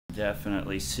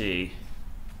Definitely see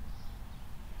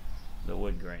the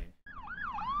wood grain.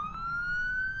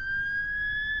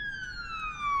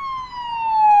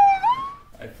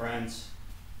 Hi friends,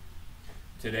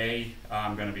 today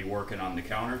I'm going to be working on the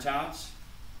countertops.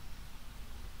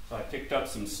 So I picked up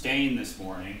some stain this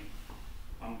morning.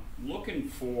 I'm looking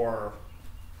for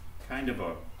kind of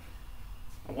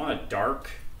I want a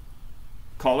dark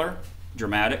color,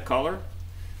 dramatic color.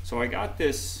 So I got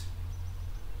this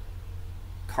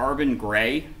carbon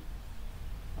gray.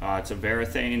 It's a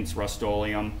Varathane, it's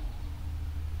Rust-Oleum,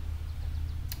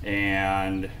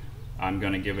 and I'm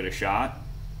going to give it a shot.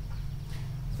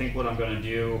 I think what I'm going to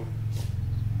do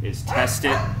is test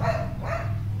it.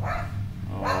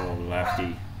 Oh,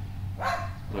 Lefty.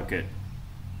 Look at.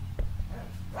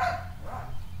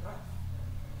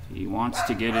 He wants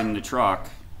to get in the truck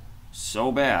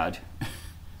so bad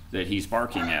that he's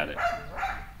barking at it.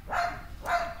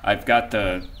 I've got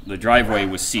the driveway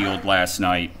was sealed last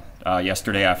night,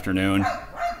 yesterday afternoon,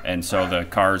 and so the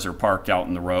cars are parked out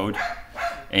in the road,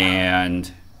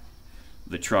 and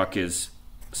the truck is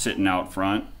sitting out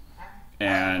front.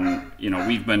 And you know,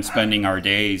 we've been spending our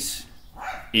days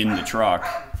in the truck.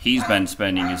 He's been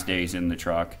spending his days in the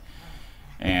truck,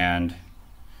 and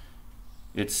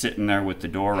it's sitting there with the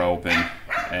door open,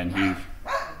 and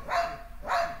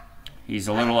he's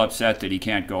a little upset that he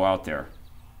can't go out there.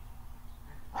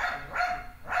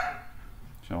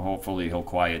 So hopefully he'll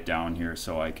quiet down here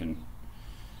so I can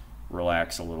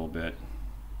relax a little bit.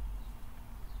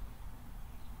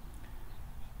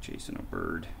 Chasing a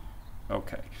bird.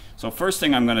 Okay, so first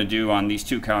thing I'm going to do on these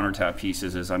two countertop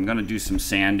pieces is I'm going to do some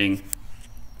sanding.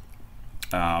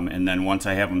 And then once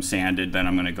I have them sanded, then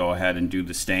I'm going to go ahead and do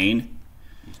the stain.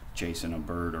 Chasing a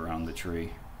bird around the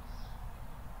tree.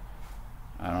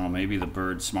 I don't know, maybe the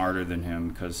bird's smarter than him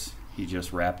because he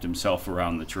just wrapped himself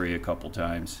around the tree a couple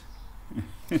times.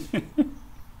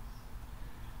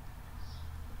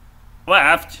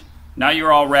 Left. Now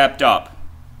you're all wrapped up.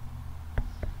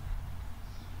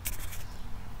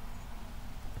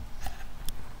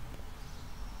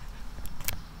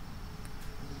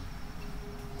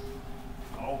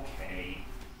 Okay.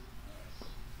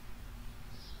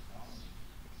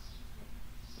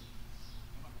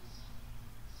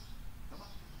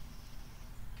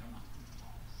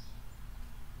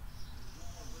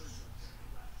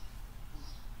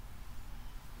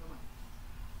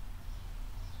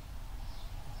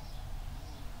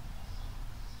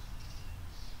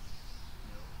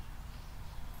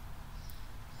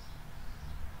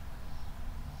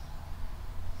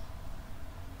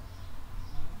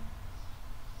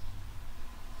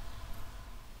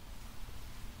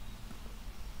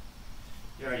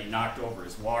 He already knocked over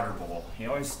his water bowl. He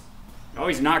always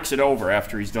knocks it over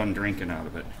after he's done drinking out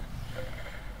of it.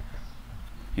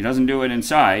 He doesn't do it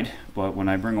inside, but when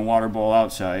I bring a water bowl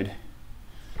outside,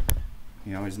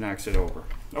 he always knocks it over.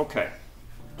 Okay.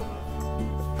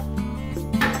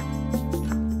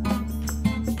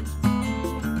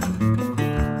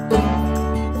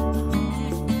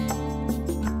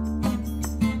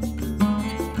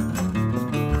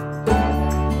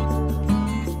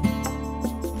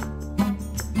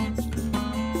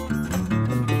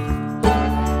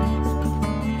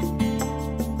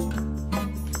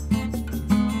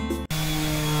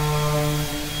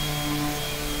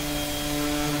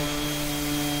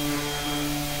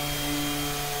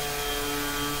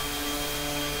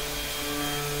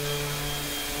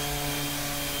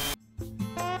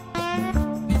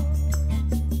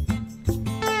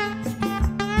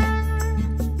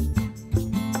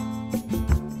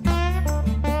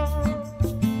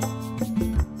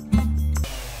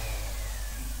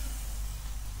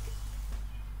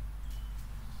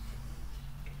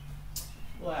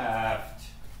 Left.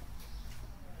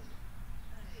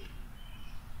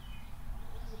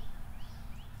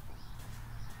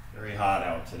 Very hot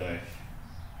out today.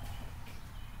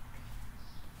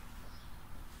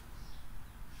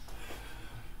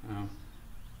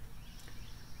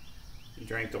 He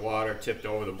drank the water, tipped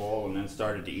over the bowl, and then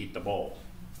started to eat the bowl.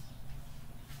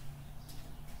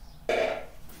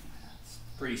 It's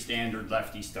pretty standard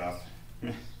Lefty stuff.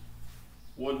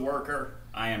 Woodworker,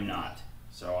 I am not.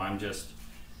 So I'm just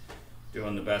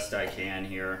doing the best I can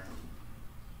here.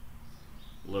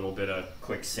 A little bit of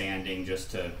quick sanding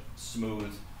just to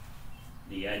smooth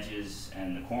the edges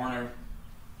and the corner.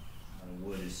 The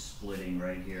wood is splitting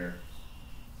right here.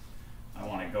 I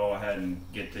want to go ahead and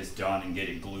get this done and get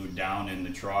it glued down in the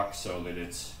truck so that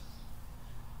it's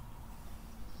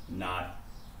not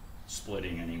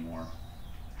splitting anymore.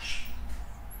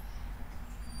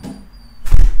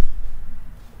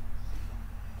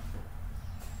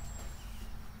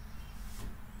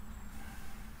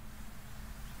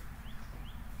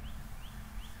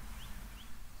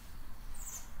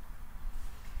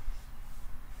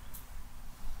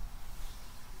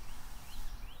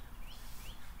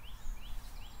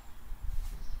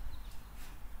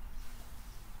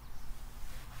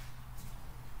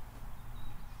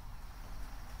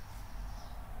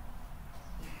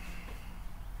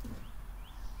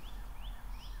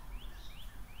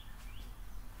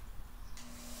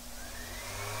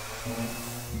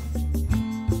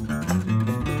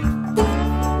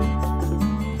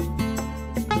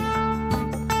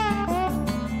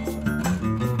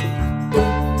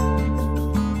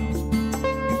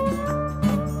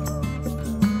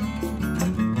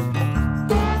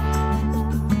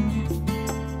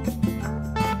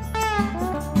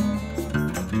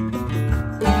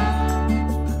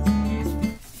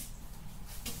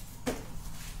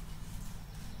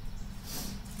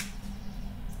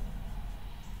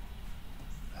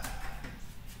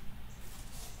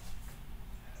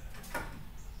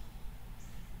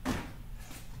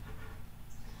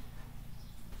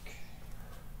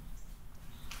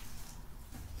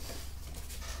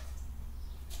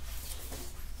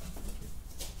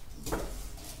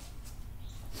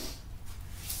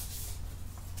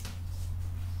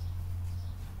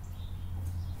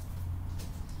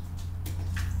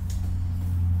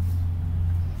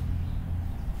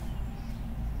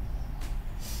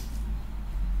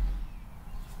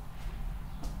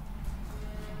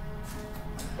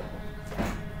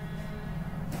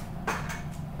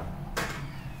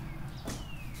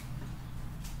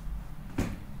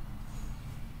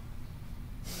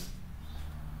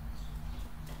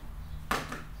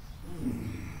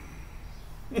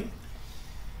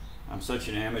 I'm such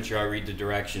an amateur, I read the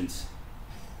directions.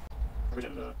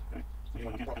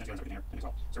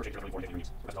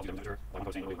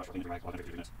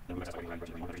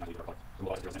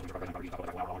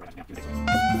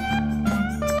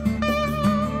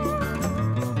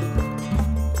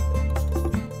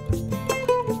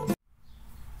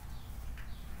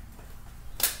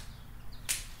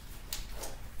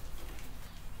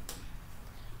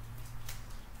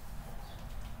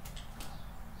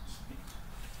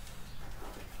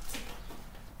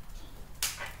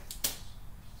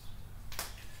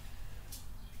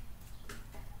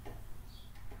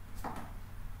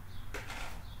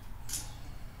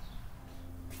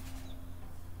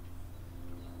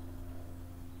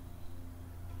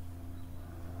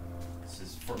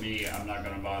 For me, I'm not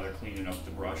going to bother cleaning up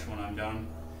the brush when I'm done.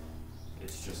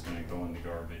 It's just going to go in the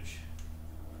garbage.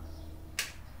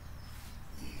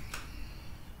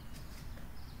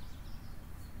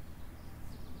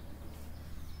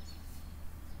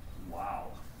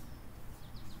 Wow.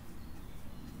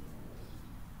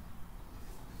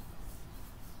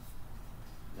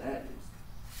 That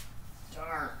is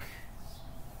dark.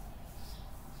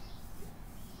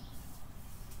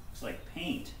 Looks like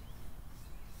paint.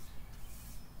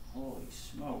 Holy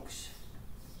smokes.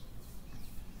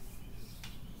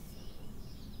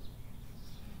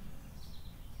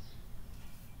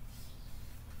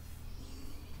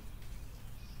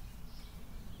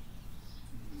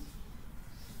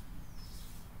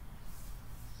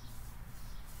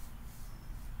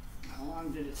 How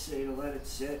long did it say to let it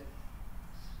sit?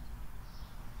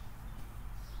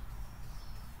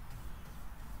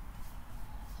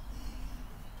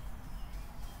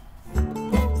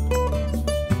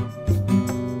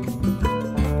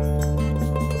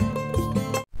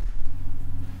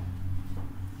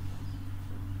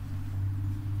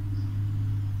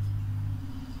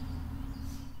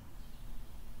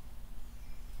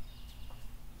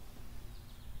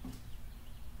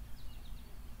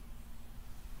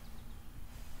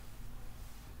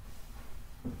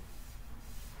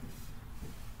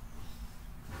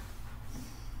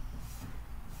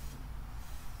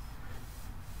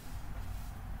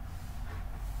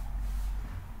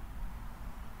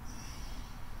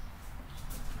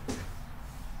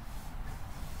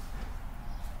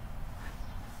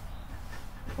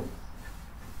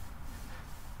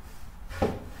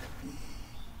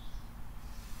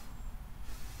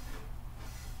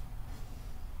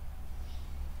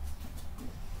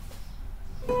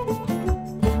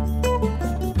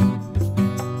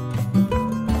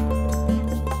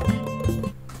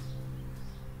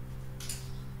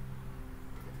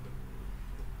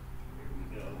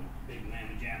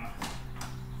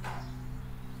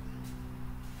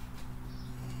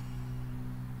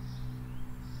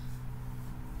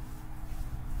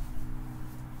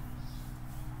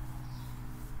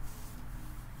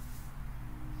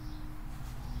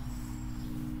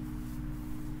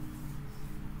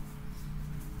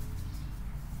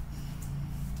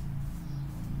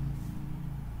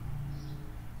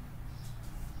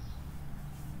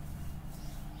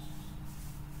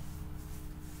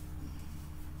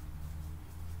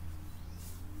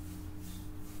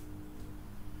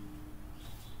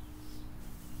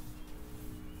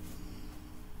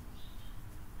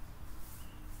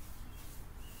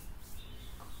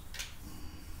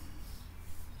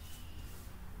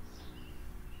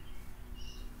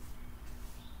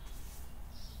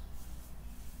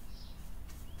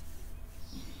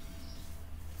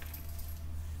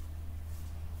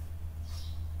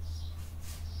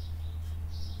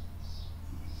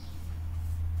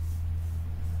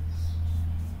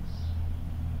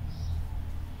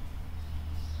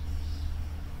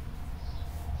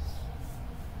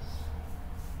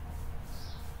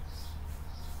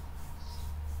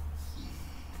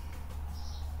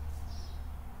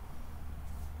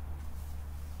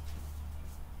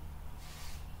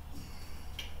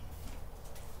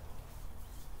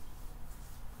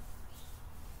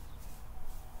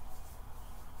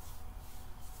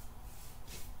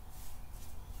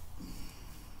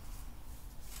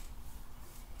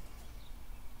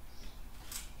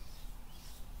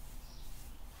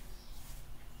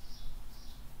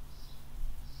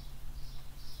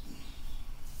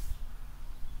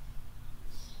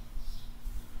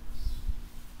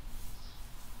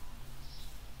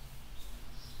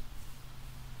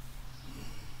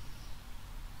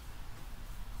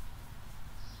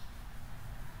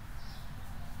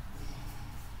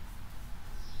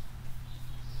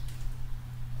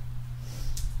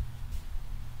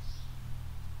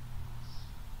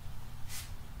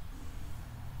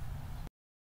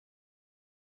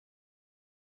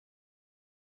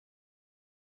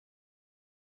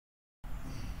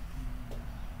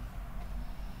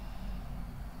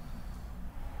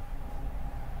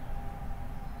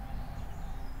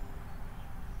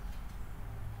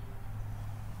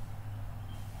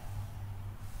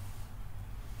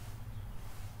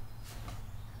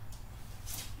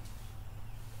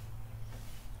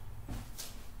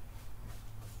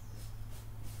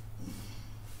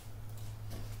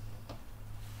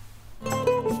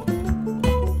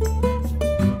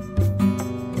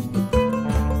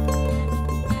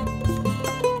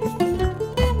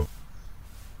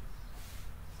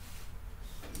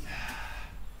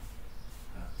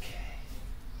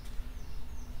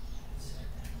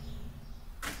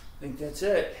 think that's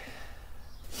it.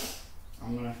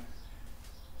 I'm gonna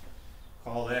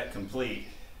call that complete.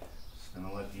 Just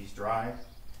gonna let these dry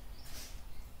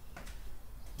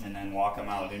and then walk them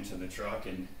out into the truck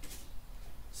and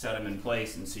set them in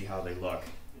place and see how they look.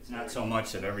 It's not so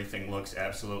much that everything looks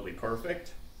absolutely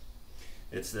perfect,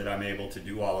 it's that I'm able to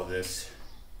do all of this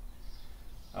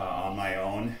on my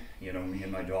own, you know, me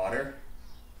and my daughter.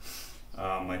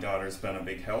 My daughter's been a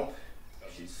big help.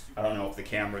 I don't know if the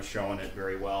camera's showing it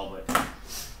very well, but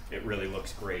it really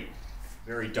looks great.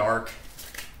 Very dark.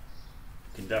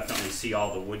 You can definitely see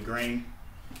all the wood grain,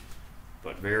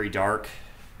 but very dark.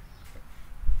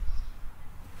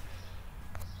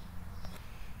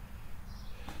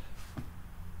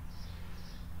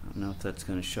 I don't know if that's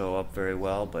going to show up very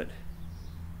well, but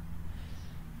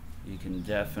you can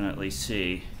definitely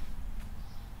see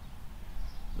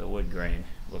the wood grain.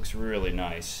 Looks really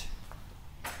nice.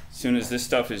 As soon as this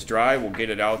stuff is dry, we'll get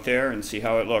it out there and see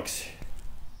how it looks.